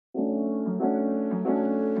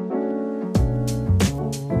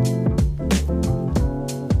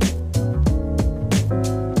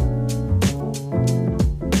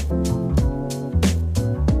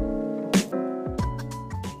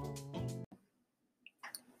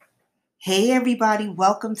Hey everybody,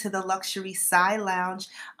 welcome to the Luxury Sai Lounge.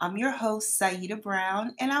 I'm your host, Saida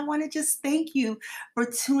Brown, and I want to just thank you for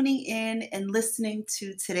tuning in and listening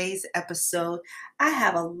to today's episode. I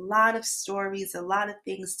have a lot of stories, a lot of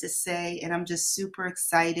things to say, and I'm just super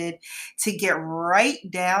excited to get right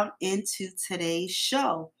down into today's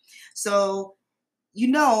show. So,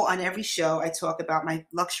 on every show, I talk about my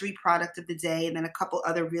luxury product of the day and then a couple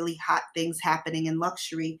other really hot things happening in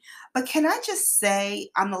luxury. But can I just say,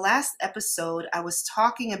 on the last episode, I was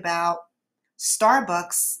talking about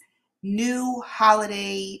Starbucks new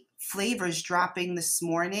holiday flavors dropping this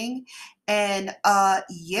morning. And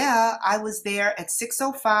yeah, I was there at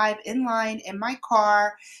 6:05 in line in my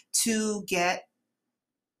car to get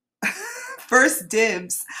first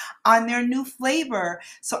dibs on their new flavor.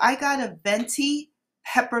 So I got a venti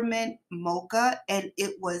peppermint mocha, and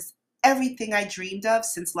it was everything I dreamed of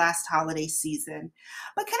since last holiday season.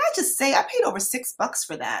 But can I just say, I paid over $6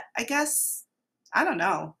 for that. I guess, I don't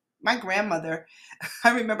know. My grandmother, I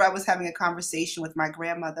remember I was having a conversation with my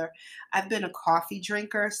grandmother. I've been a coffee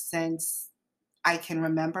drinker since I can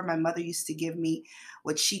remember. My mother used to give me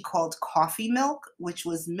what she called coffee milk, which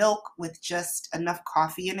was milk with just enough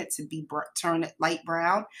coffee in it to be turn it light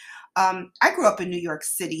brown. I grew up in New York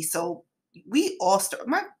City, so we all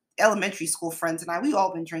my elementary school friends and we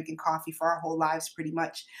all been drinking coffee for our whole lives pretty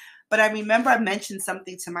much. But I remember I mentioned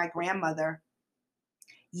something to my grandmother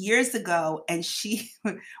years ago, and we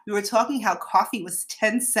were talking how coffee was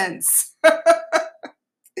 10 cents.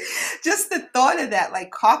 Just the thought of that,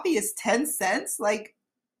 like coffee is 10 cents. Like,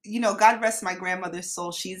 God rest my grandmother's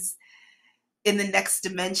soul. She's in the next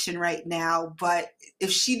dimension right now. But if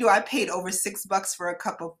she knew I paid over $6 for a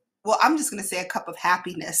cup of, well, I'm just going to say a cup of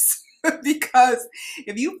happiness. Because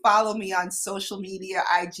if you follow me on social media,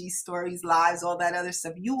 IG stories, lives, all that other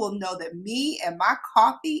stuff, you will know that me and my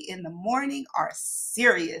coffee in the morning are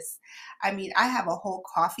serious. I mean, I have a whole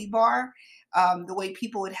coffee bar, the way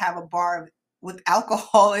people would have a bar with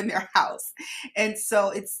alcohol in their house. And so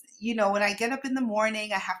it's, when I get up in the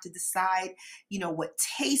morning, I have to decide, what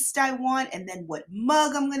taste I want and then what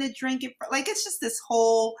mug I'm going to drink it for. Like, it's just this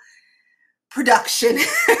whole production.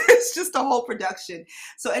 It's just a whole production.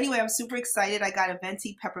 So anyway, I'm super excited. I got a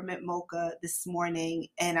venti peppermint mocha this morning,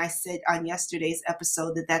 and I said on yesterday's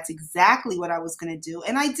episode that that's exactly what I was going to do.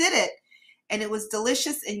 And I did it. And it was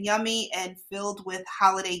delicious and yummy and filled with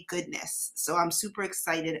holiday goodness. So I'm super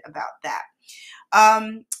excited about that.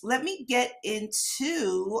 Let me get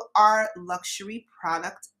into our luxury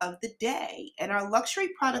product of the day. And our luxury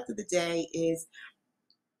product of the day is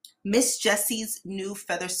Miss Jessie's new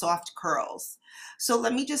Feather Soft Curls. So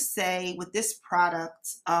let me just say, with this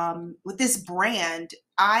product, with this brand,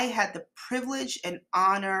 I had the privilege and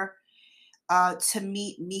honor to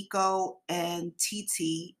meet Miko and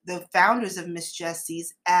Titi, the founders of Miss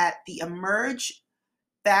Jessie's, at the Emerge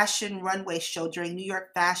fashion runway show during New York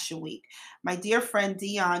Fashion Week. My dear friend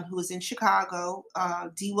Dion, who is in Chicago,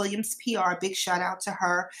 D. Williams PR, big shout out to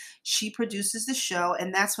her. She produces the show,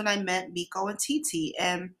 and that's when I met Miko and Titi.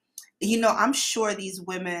 And I'm sure these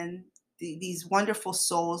women, these wonderful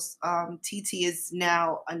souls, Titi is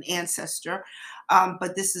now an ancestor,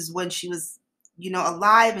 but this is when she was,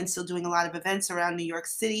 alive and still doing a lot of events around New York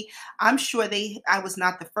City. I'm sure I was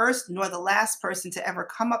not the first nor the last person to ever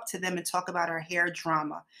come up to them and talk about our hair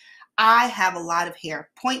drama. I have a lot of hair,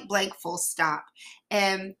 point blank, full stop.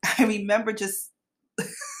 And I remember just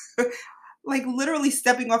like literally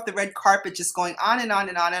stepping off the red carpet, just going on and on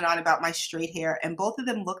and on and on about my straight hair. And both of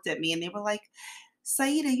them looked at me and they were like,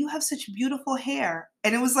 Saida, you have such beautiful hair.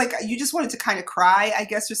 And it was like, you just wanted to kind of cry, I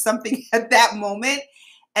guess, or something at that moment.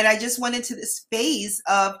 And I just went into this phase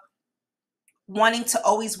of wanting to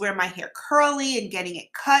always wear my hair curly and getting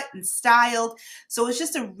it cut and styled. So it's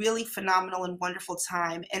just a really phenomenal and wonderful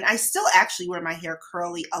time. And I still actually wear my hair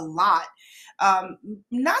curly a lot.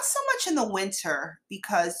 Not so much in the winter,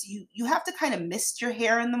 because you have to kind of mist your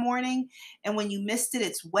hair in the morning. And when you mist it,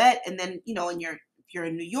 it's wet. And then, if you're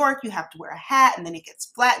in New York, you have to wear a hat and then it gets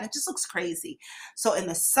flat and it just looks crazy. So in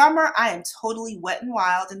the summer, I am totally wet and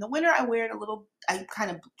wild. In the winter, I wear it a little, I kind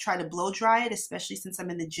of try to blow dry it, especially since I'm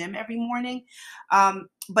in the gym every morning.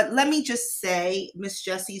 But let me just say, Miss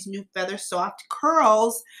Jessie's new Feather Soft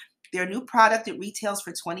Curls, their new product, it retails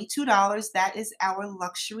for $22. That is our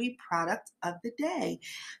luxury product of the day.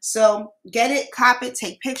 So get it, cop it,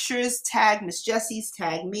 take pictures, tag Miss Jessie's,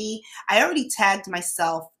 tag me. I already tagged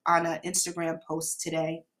myself on an Instagram post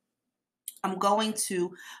today. I'm going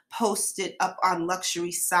to post it up on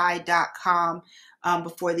luxurysai.com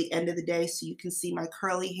before the end of the day so you can see my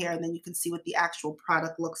curly hair and then you can see what the actual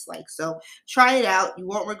product looks like. So try it out. You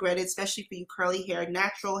won't regret it, especially for you curly hair,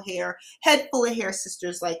 natural hair, head full of hair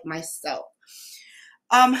sisters like myself.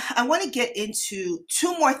 I want to get into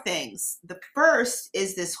two more things. The first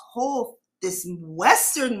is this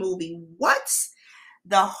Western movie. What?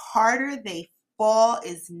 The Harder They Fall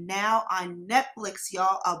is now on Netflix,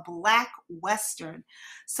 y'all, a Black Western.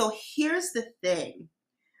 So here's the thing.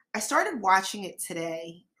 I started watching it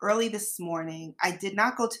today, early this morning. I did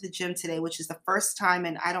not go to the gym today, which is the first time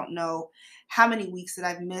in I don't know how many weeks that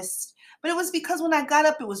I've missed. But it was because when I got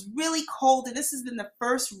up, it was really cold. And this has been the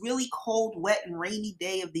first really cold, wet, and rainy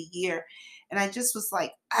day of the year. And I just was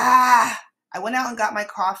like, I went out and got my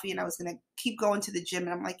coffee and I was going to keep going to the gym.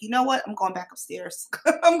 And I'm like, you know what? I'm going back upstairs.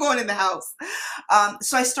 I'm going in the house.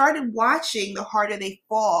 So I started watching The Harder They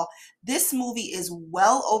Fall. This movie is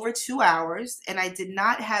well over 2 hours, and I did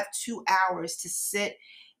not have 2 hours to sit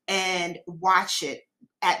and watch it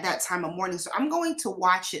at that time of morning. So I'm going to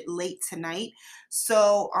watch it late tonight.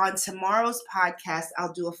 So on tomorrow's podcast,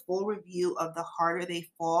 I'll do a full review of The Harder They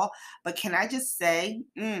Fall. But can I just say,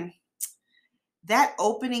 that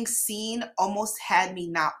opening scene almost had me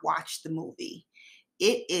not watch the movie.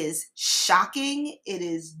 It is shocking. It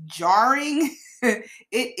is jarring. It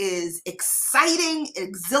is exciting,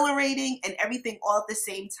 exhilarating, and everything all at the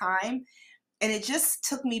same time. And it just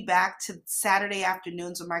took me back to Saturday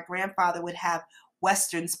afternoons when my grandfather would have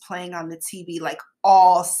Westerns playing on the TV like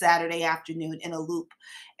all Saturday afternoon in a loop.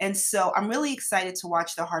 And so I'm really excited to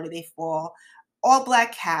watch The Harder They Fall. All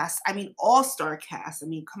Black cast, I mean, all-star cast. I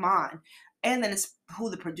mean, come on. And then it's who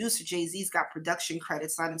the producer, Jay-Z's got production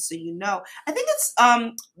credits on it, so you know. I think it's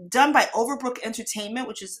done by Overbrook Entertainment,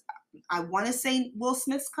 which is, I want to say Will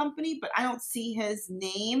Smith's company, but I don't see his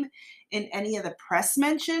name in any of the press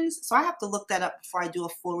mentions. So I have to look that up before I do a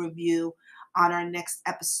full review on our next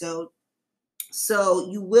episode. So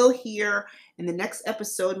you will hear in the next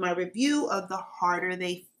episode my review of The Harder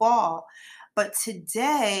They Fall. But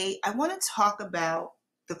today I want to talk about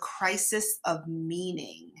the crisis of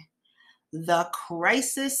meaning. The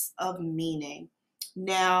crisis of meaning.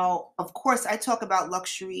 Now, of course, I talk about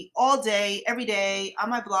luxury all day, every day, on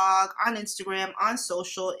my blog, on Instagram, on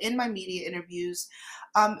social, in my media interviews,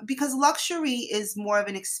 because luxury is more of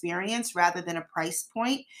an experience rather than a price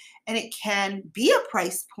point. And it can be a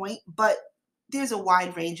price point, but there's a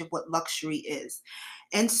wide range of what luxury is.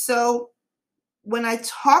 And so when I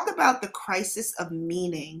talk about the crisis of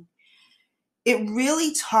meaning, it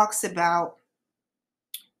really talks about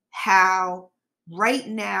how right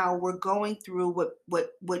now we're going through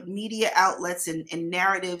what media outlets and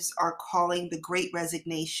narratives are calling the great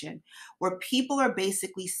resignation, where people are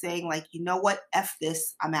basically saying, like, you know what, F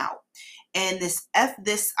this, I'm out. And this F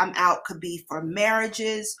this, I'm out could be for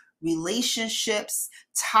marriages, relationships,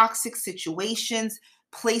 toxic situations,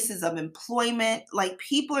 places of employment. Like,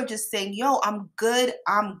 people are just saying, yo, I'm good,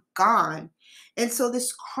 I'm gone. And so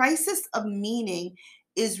this crisis of meaning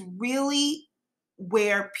is really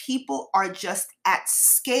where people are just at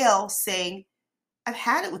scale saying, I've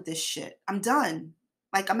had it with this shit. I'm done.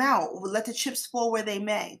 Like, I'm out. Let the chips fall where they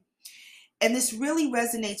may. And this really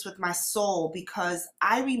resonates with my soul because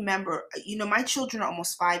I remember, my children are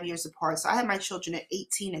almost 5 years apart. So I had my children at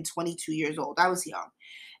 18 and 22 years old. I was young.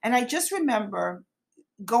 And I just remember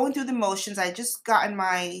going through the motions. I had just gotten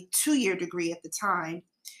my 2-year degree at the time.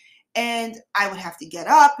 And I would have to get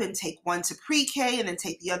up and take one to pre-K and then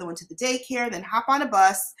take the other one to the daycare, and then hop on a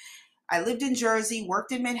bus. I lived in Jersey,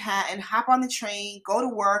 worked in Manhattan, hop on the train, go to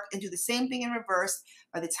work, and do the same thing in reverse.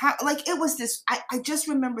 By the time, like, it was this, I just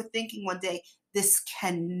remember thinking one day, this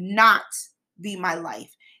cannot be my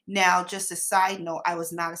life. Now, just a side note, I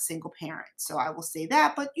was not a single parent, so I will say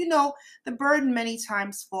that. But, the burden many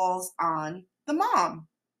times falls on the mom.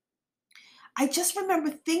 I just remember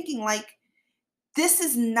thinking, like, this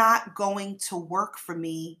is not going to work for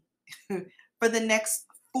me for the next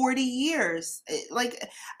 40 years. Like,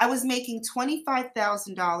 I was making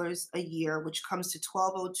 $25,000 a year, which comes to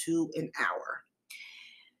 $12.02 an hour.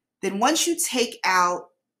 Then once you take out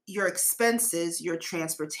your expenses, your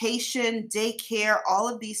transportation, daycare,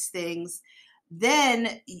 all of these things,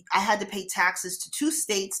 then I had to pay taxes to 2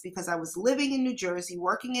 states because I was living in New Jersey,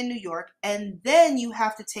 working in New York, and then you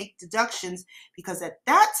have to take deductions because at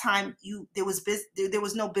that time there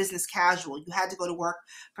was no business casual. You had to go to work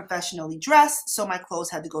professionally dressed, so my clothes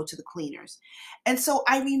had to go to the cleaners. And so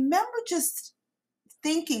I remember just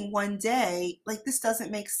thinking one day, like, this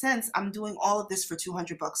doesn't make sense. I'm doing all of this for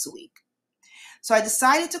 $200 a week. So I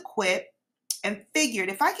decided to quit and figured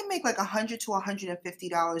if I can make like $100 to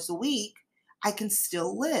 $150 a week, I can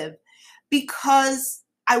still live because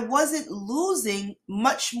I wasn't losing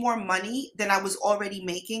much more money than I was already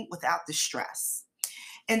making without the stress.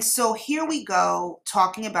 And so here we go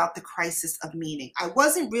talking about the crisis of meaning. I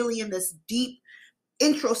wasn't really in this deep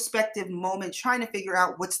introspective moment trying to figure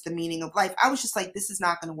out what's the meaning of life. I was just like, this is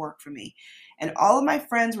not going to work for me. And all of my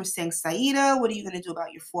friends were saying, Saideh, what are you going to do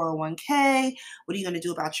about your 401k? What are you going to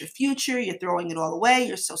do about your future? You're throwing it all away.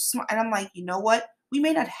 You're so smart. And I'm like, you know what? We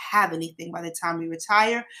may not have anything by the time we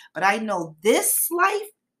retire, but I know this life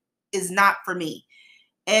is not for me.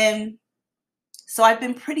 And so I've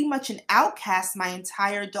been pretty much an outcast my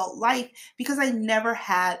entire adult life because I never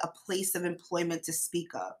had a place of employment to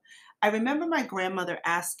speak of. I remember my grandmother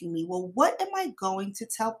asking me, well, what am I going to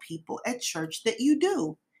tell people at church that you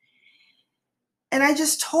do? And I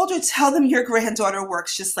just told her, tell them your granddaughter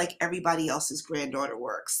works just like everybody else's granddaughter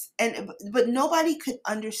works. But nobody could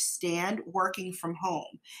understand working from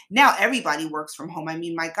home. Now everybody works from home. I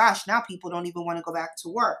mean, my gosh, now people don't even want to go back to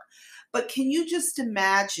work. But can you just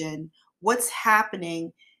imagine what's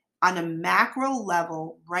happening on a macro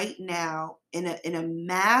level right now in a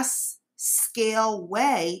mass scale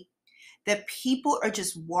way, that people are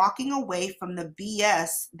just walking away from the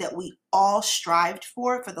BS that we all strived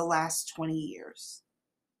for the last 20 years.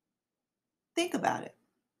 Think about it.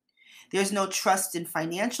 There's no trust in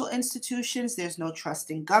financial institutions. There's no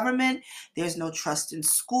trust in government. There's no trust in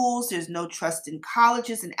schools. There's no trust in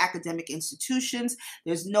colleges and academic institutions.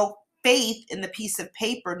 There's no faith in the piece of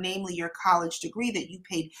paper, namely your college degree that you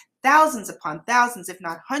paid thousands upon thousands, if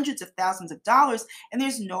not hundreds of thousands of dollars, and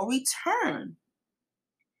there's no return.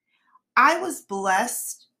 I was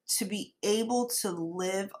blessed to be able to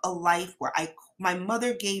live a life where my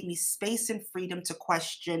mother gave me space and freedom to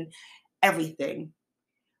question everything,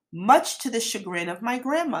 much to the chagrin of my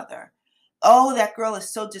grandmother. Oh, that girl is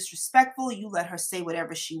so disrespectful. You let her say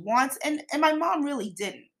whatever she wants. And my mom really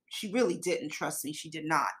didn't. She really didn't. Trust me, she did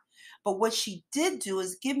not. But what she did do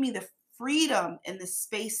is give me the freedom and the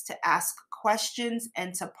space to ask questions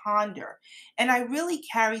and to ponder. And I really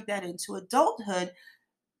carried that into adulthood,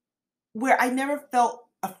 where I never felt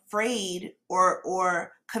afraid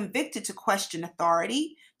or convicted to question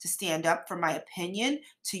authority, to stand up for my opinion,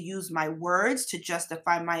 to use my words to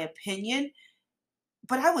justify my opinion.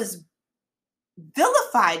 But I was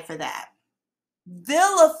vilified for that.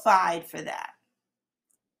 Vilified for that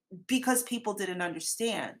because people didn't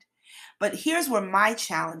understand. But here's where my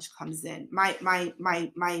challenge comes in.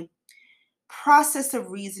 My process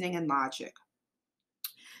of reasoning and logic.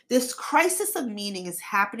 This crisis of meaning is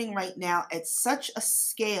happening right now at such a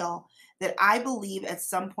scale that I believe at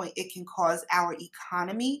some point it can cause our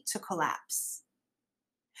economy to collapse.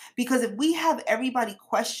 Because if we have everybody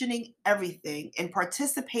questioning everything and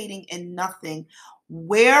participating in nothing,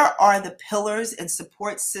 where are the pillars and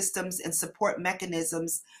support systems and support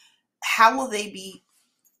mechanisms? How will they be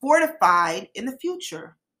fortified in the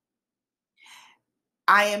future?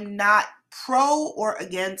 I am not pro or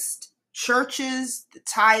against churches, the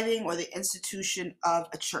tithing, or the institution of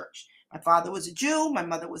a church. My father was a Jew, my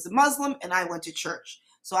mother was a Muslim, and I went to church.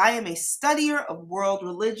 So I am a studier of world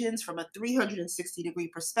religions from a 360-degree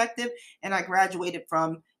perspective, and I graduated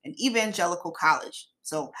from an evangelical college.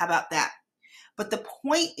 So how about that? But the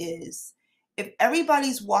point is, if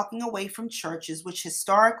everybody's walking away from churches, which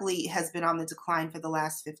historically has been on the decline for the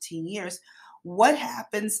last 15 years, what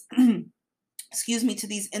happens excuse me, to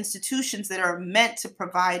these institutions that are meant to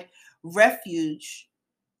provide refuge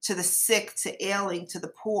to the sick, to ailing, to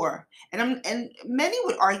the poor? And many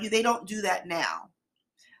would argue they don't do that now.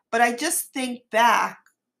 But I just think back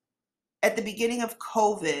at the beginning of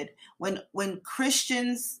COVID, when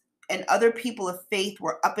Christians and other people of faith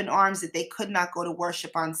were up in arms that they could not go to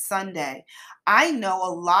worship on Sunday. I know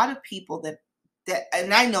a lot of people that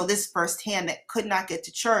and I know this firsthand, that could not get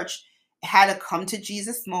to church, had a come to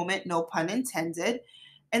Jesus moment, no pun intended.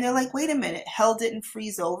 And they're like, wait a minute, hell didn't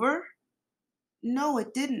freeze over? No,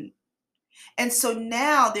 it didn't. And so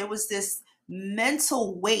now there was this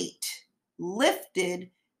mental weight lifted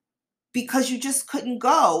because you just couldn't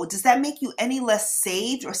go. Does that make you any less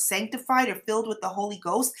saved or sanctified or filled with the Holy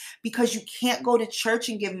Ghost because you can't go to church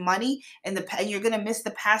and give money, and you're going to miss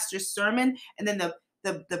the pastor's sermon and then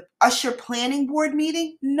the usher planning board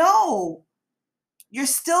meeting? No. You're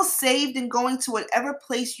still saved and going to whatever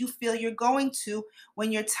place you feel you're going to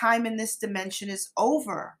when your time in this dimension is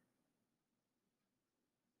over.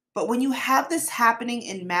 But when you have this happening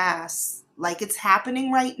in mass, like it's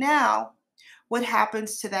happening right now, what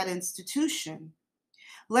happens to that institution?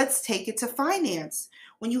 Let's take it to finance.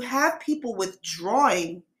 When you have people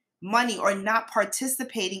withdrawing money or not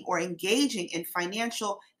participating or engaging in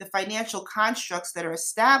the financial constructs that are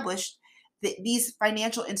established, these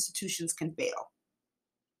financial institutions can fail.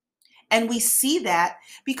 And we see that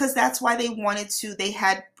because that's why they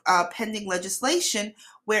had pending legislation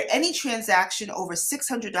where any transaction over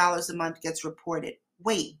 $600 a month gets reported.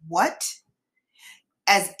 Wait, what?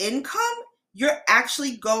 As income, you're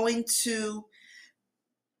actually going to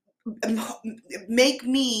make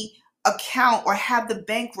me account or have the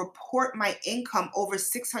bank report my income over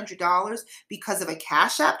 $600 because of a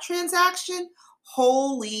Cash App transaction?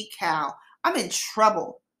 Holy cow, I'm in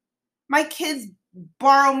trouble. My kids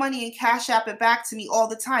borrow money and Cash App it back to me all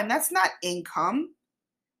the time. That's not income.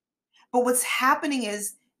 But what's happening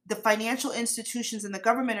is the financial institutions and the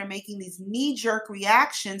government are making these knee-jerk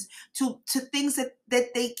reactions to things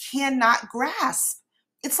that they cannot grasp.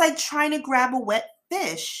 It's like trying to grab a wet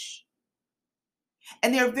fish.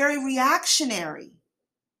 And they're very reactionary.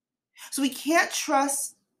 So we can't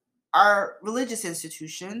trust our religious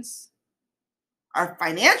institutions. Our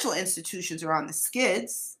financial institutions are on the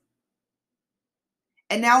skids.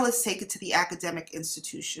 And now let's take it to the academic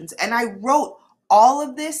institutions. And I wrote all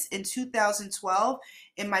of this in 2012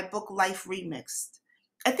 in my book, Life Remixed.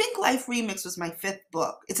 I think Life Remixed was my 5th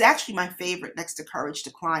book. It's actually my favorite next to Courage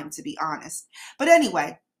to Climb, to be honest. But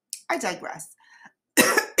anyway, I digress.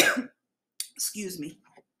 Excuse me.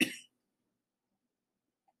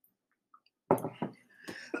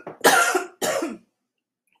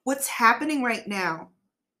 What's happening right now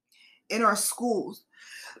in our schools,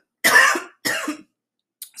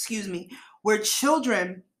 excuse me, where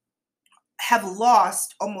children have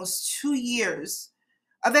lost almost 2 years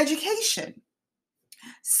of education.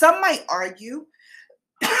 Some might argue,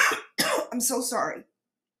 I'm so sorry,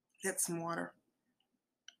 get some water.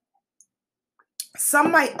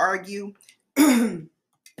 Some might argue, Saideh,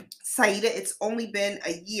 it's only been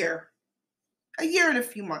a year and a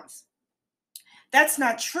few months. That's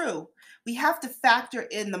not true. We have to factor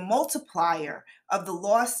in the multiplier of the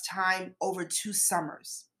lost time over 2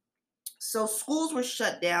 summers. So schools were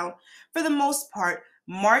shut down for the most part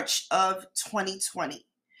March of 2020.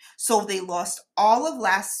 So they lost all of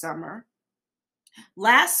last summer.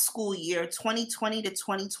 Last school year, 2020 to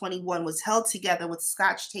 2021, was held together with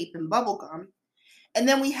Scotch tape and bubble gum. And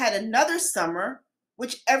then we had another summer,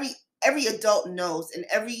 which every adult knows, and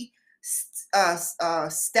every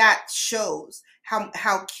stat shows how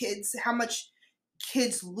much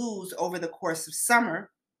kids lose over the course of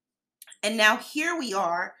summer. And now here we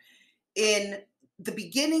are in the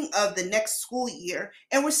beginning of the next school year,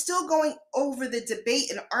 and we're still going over the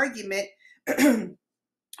debate and argument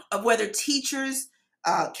of whether teachers,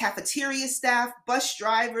 cafeteria staff, bus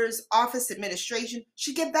drivers, office administration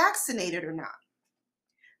should get vaccinated or not.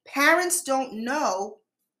 Parents don't know,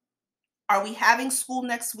 are we having school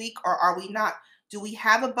next week or are we not? Do we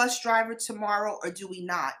have a bus driver tomorrow or do we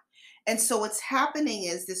not? And so what's happening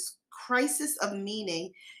is this crisis of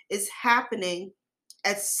meaning is happening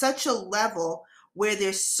at such a level where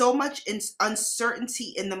there's so much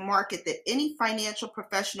uncertainty in the market that any financial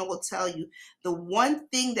professional will tell you the one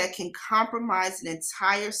thing that can compromise an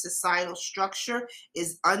entire societal structure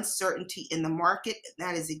is uncertainty in the market. And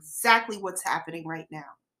that is exactly what's happening right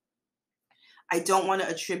now. I don't want to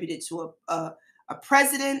attribute it to a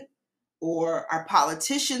president or our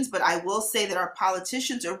politicians, but I will say that our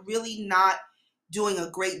politicians are really not doing a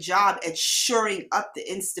great job at shoring up the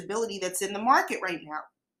instability that's in the market right now.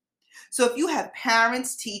 So if you have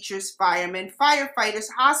parents, teachers, firemen, firefighters,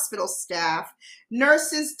 hospital staff,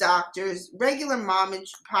 nurses, doctors, regular mom and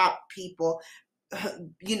pop people,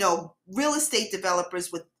 real estate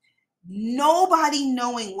developers with nobody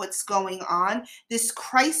knowing what's going on, this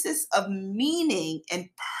crisis of meaning and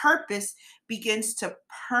purpose begins to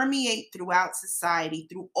permeate throughout society,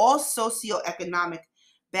 through all socioeconomic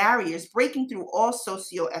barriers, breaking through all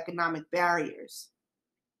socioeconomic barriers.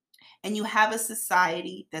 And you have a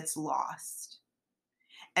society that's lost.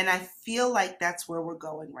 And I feel like that's where we're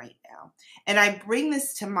going right now. And I bring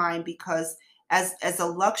this to mind because as a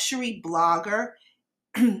luxury blogger,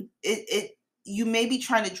 you may be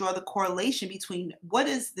trying to draw the correlation between what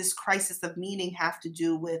does this crisis of meaning have to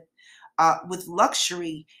do with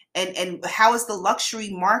luxury, and how is the luxury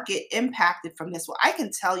market impacted from this? Well, I can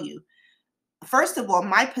tell you, first of all,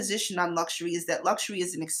 my position on luxury is that luxury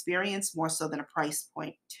is an experience more so than a price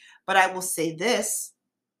point. But I will say this,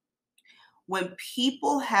 when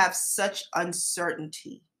people have such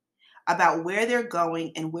uncertainty about where they're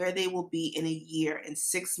going and where they will be in a year, in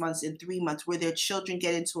 6 months, in 3 months, where their children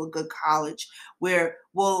get into a good college, where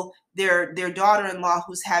will their daughter-in-law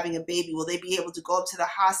who's having a baby, will they be able to go up to the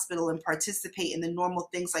hospital and participate in the normal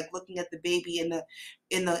things like looking at the baby in the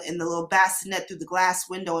little bassinet through the glass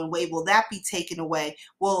window and wave? Will that be taken away?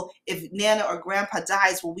 Well, if Nana or Grandpa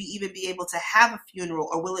dies, will we even be able to have a funeral,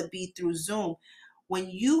 or will it be through Zoom? When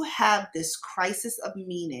you have this crisis of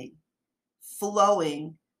meaning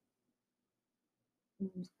flowing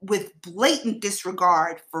with blatant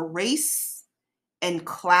disregard for race and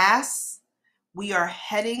class, we are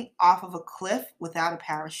heading off of a cliff without a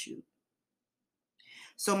parachute.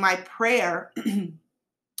 So my prayer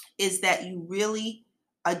is that you really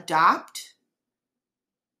adopt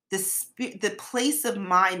the place of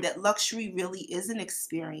mind that luxury really is an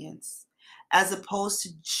experience, as opposed to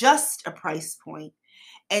just a price point,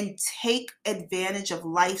 and take advantage of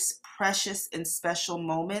life's precious and special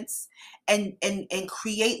moments, and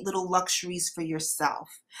create little luxuries for yourself.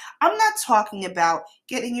 I'm not talking about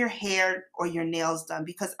getting your hair or your nails done,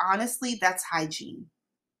 because honestly, that's hygiene.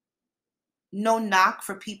 No knock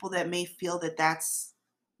for people that may feel that that's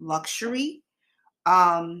luxury.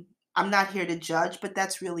 I'm not here to judge, but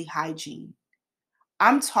that's really hygiene.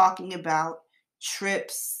 I'm talking about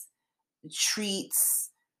trips, treats,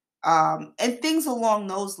 and things along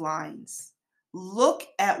those lines. Look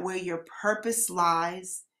at where your purpose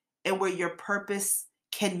lies and where your purpose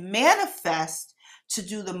can manifest to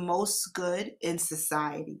do the most good in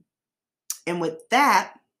society. And with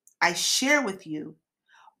that, I share with you,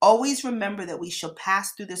 always remember that we shall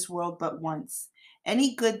pass through this world but once.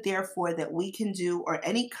 Any good, therefore, that we can do, or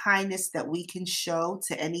any kindness that we can show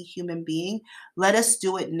to any human being, let us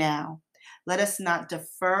do it now. Let us not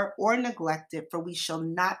defer or neglect it, for we shall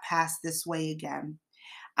not pass this way again.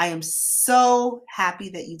 I am so happy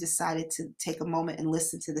that you decided to take a moment and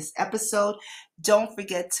listen to this episode. Don't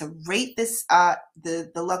forget to rate this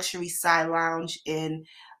the Luxury Sai Lounge in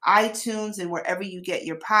iTunes and wherever you get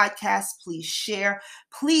your podcasts. Please share.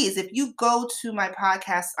 Please, if you go to my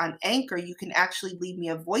podcast on Anchor, you can actually leave me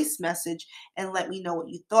a voice message and let me know what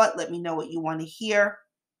you thought. Let me know what you want to hear.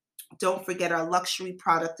 Don't forget, our luxury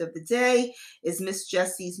product of the day is Miss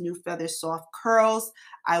Jessie's New Feather Soft Curls.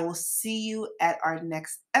 I will see you at our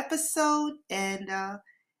next episode. And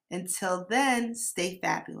until then, stay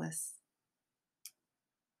fabulous.